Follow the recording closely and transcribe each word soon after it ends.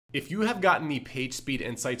If you have gotten the PageSpeed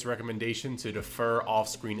Insights recommendation to defer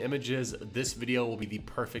off-screen images, this video will be the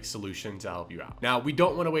perfect solution to help you out. Now, we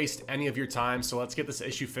don't want to waste any of your time, so let's get this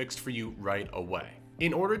issue fixed for you right away.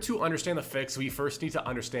 In order to understand the fix, we first need to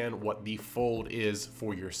understand what the fold is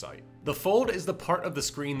for your site. The fold is the part of the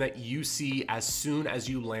screen that you see as soon as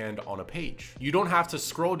you land on a page. You don't have to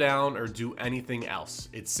scroll down or do anything else.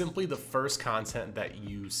 It's simply the first content that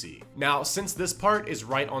you see. Now, since this part is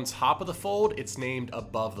right on top of the fold, it's named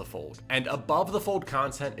above the fold. And above the fold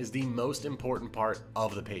content is the most important part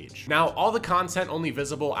of the page. Now, all the content only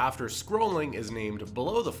visible after scrolling is named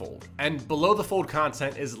below the fold. And below the fold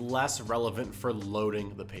content is less relevant for loading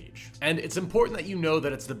the page. And it's important that you know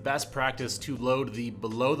that it's the best practice to load the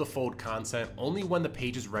below the fold content only when the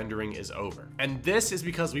page's rendering is over. And this is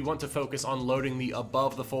because we want to focus on loading the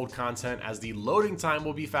above the fold content, as the loading time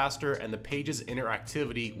will be faster and the page's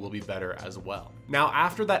interactivity will be better as well. Now,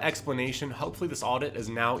 after that explanation, hopefully this audit is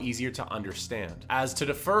now easier to understand, as to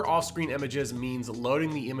defer off-screen images means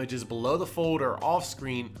loading the images below the fold or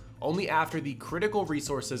off-screen only after the critical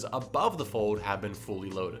resources above the fold have been fully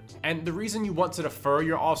loaded. And the reason you want to defer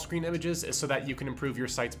your off-screen images is so that you can improve your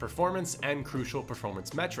site's performance and crucial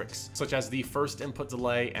performance metrics, such as the first input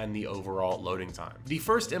delay and the overall loading time. The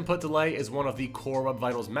first input delay is one of the core Web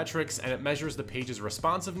Vitals metrics, and it measures the page's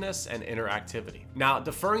responsiveness and interactivity. Now,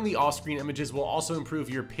 deferring the off-screen images will also improve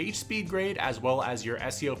your page speed grade as well as your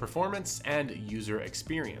SEO performance and user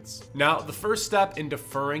experience. Now, the first step in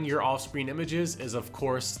deferring your off-screen images is, of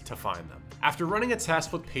course, to find them. After running a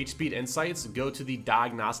test with PageSpeed Insights, go to the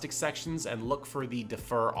diagnostic sections and look for the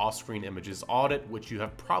Defer Offscreen Images audit, which you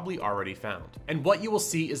have probably already found. And what you will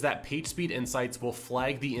see is that PageSpeed Insights will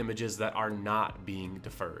flag the images that are not being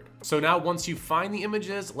deferred. So now, once you find the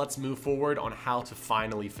images, let's move forward on how to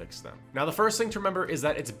finally fix them. Now, the first thing to remember is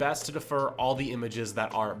that it's best to defer all the images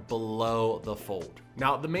that are below the fold.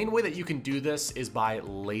 Now, the main way that you can do this is by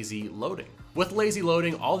lazy loading. With lazy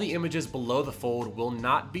loading, all the images below the fold will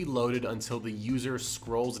not be loaded until the user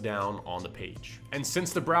scrolls down on the page. And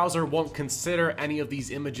since the browser won't consider any of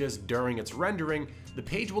these images during its rendering, the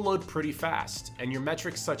page will load pretty fast, and your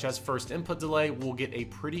metrics such as first input delay will get a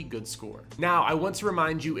pretty good score. Now, I want to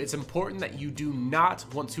remind you it's important that you do not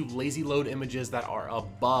want to lazy load images that are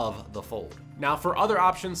above the fold. Now, for other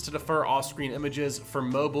options to defer off-screen images, for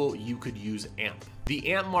mobile, you could use AMP.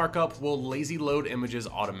 The AMP markup will lazy load images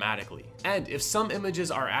automatically. And if some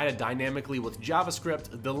images are added dynamically with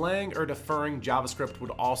JavaScript, delaying or deferring JavaScript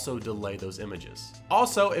would also delay those images.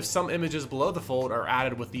 Also, if some images below the fold are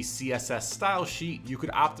added with the CSS style sheet, you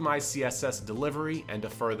could optimize CSS delivery and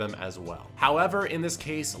defer them as well. However, in this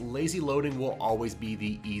case, lazy loading will always be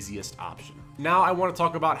the easiest option. Now, I want to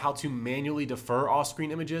talk about how to manually defer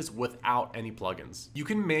off-screen images without any plugins. You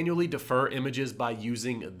can manually defer images by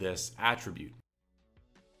using this attribute.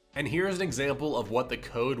 And here's an example of what the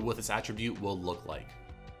code with this attribute will look like.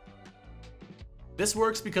 This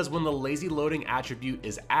works because when the lazy loading attribute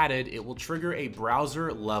is added, it will trigger a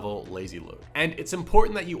browser level lazy load. And it's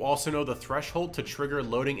important that you also know the threshold to trigger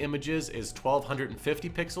loading images is 1250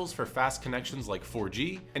 pixels for fast connections like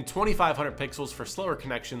 4G and 2500 pixels for slower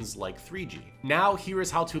connections like 3G. Now, here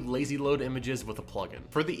is how to lazy load images with a plugin.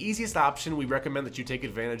 For the easiest option, we recommend that you take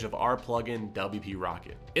advantage of our plugin, WP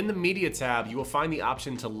Rocket. In the media tab, you will find the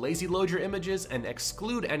option to lazy load your images and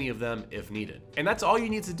exclude any of them if needed. And that's all you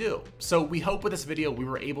need to do. So we hope with this video we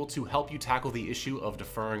were able to help you tackle the issue of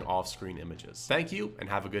deferring off-screen images. Thank you and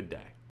have a good day.